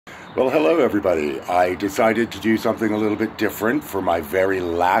Well, hello everybody. I decided to do something a little bit different for my very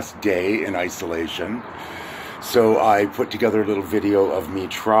last day in isolation. So I put together a little video of me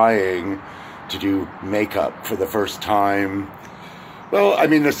trying to do makeup for the first time. Well, I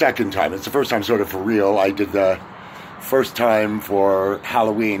mean the second time. It's the first time sort of for real. I did the first time for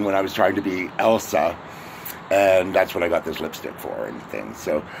Halloween when I was trying to be Elsa. And that's what I got this lipstick for and things.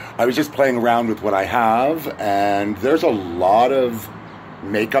 So I was just playing around with what I have, and there's a lot of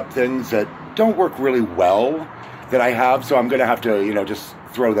makeup things that don't work really well that I have, so I'm going to have to, just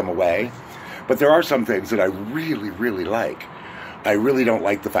throw them away. But there are some things that I really, really like. I really don't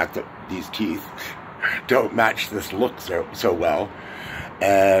like the fact that these teeth don't match this look so well.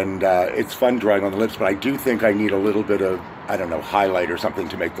 And it's fun drawing on the lips, but I do think I need a little bit of, highlight or something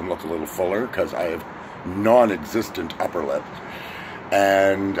to make them look a little fuller, because I have non-existent upper lip.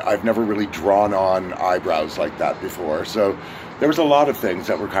 And I've never really drawn on eyebrows like that before. So there was a lot of things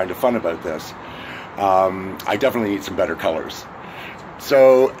that were kind of fun about this. I definitely need some better colors.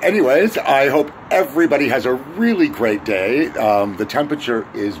 So anyways, I hope everybody has a really great day. The temperature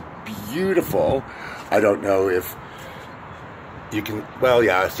is beautiful. I don't know if you can, well,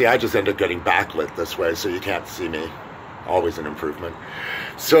 yeah, see, I just end up getting backlit this way, so you can't see me. Always an improvement.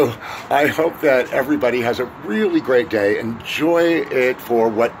 So I hope that everybody has a really great day. Enjoy it for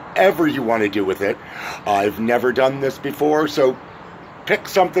whatever you want to do with it. I've never done this before, so pick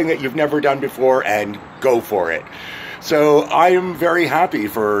something that you've never done before and go for it. So I am very happy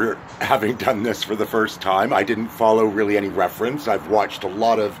for having done this for the first time. I didn't follow really any reference. I've watched a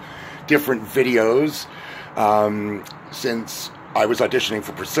lot of different videos since I was auditioning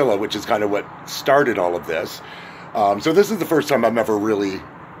for Priscilla, which is kind of what started all of this. So this is the first time I'm ever really,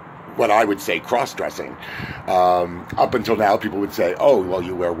 what I would say, cross-dressing. Up until now, people would say, oh, well,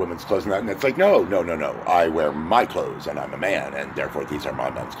 you wear women's clothes and that. And it's like, no. I wear my clothes, and I'm a man, and therefore these are my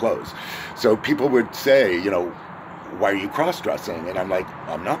men's clothes. So people would say, why are you cross-dressing? And I'm like,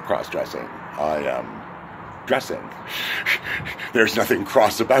 I'm not cross-dressing. I am dressing. There's nothing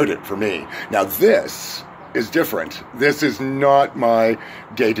cross about it for me. Now, this is different. This is not my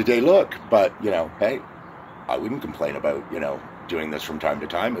day-to-day look, but, hey, I wouldn't complain about, doing this from time to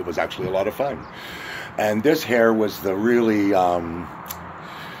time. It was actually a lot of fun. And this hair was the really,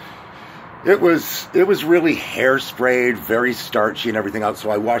 it was really hairsprayed, very starchy and everything else. So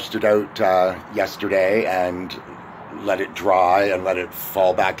I washed it out yesterday and let it dry and let it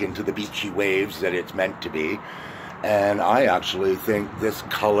fall back into the beachy waves that it's meant to be. And I actually think this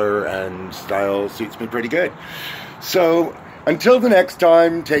color and style suits me pretty good. So until the next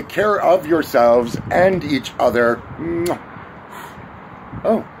time, take care of yourselves and each other.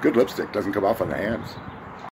 Oh, good lipstick. Doesn't come off on the hands.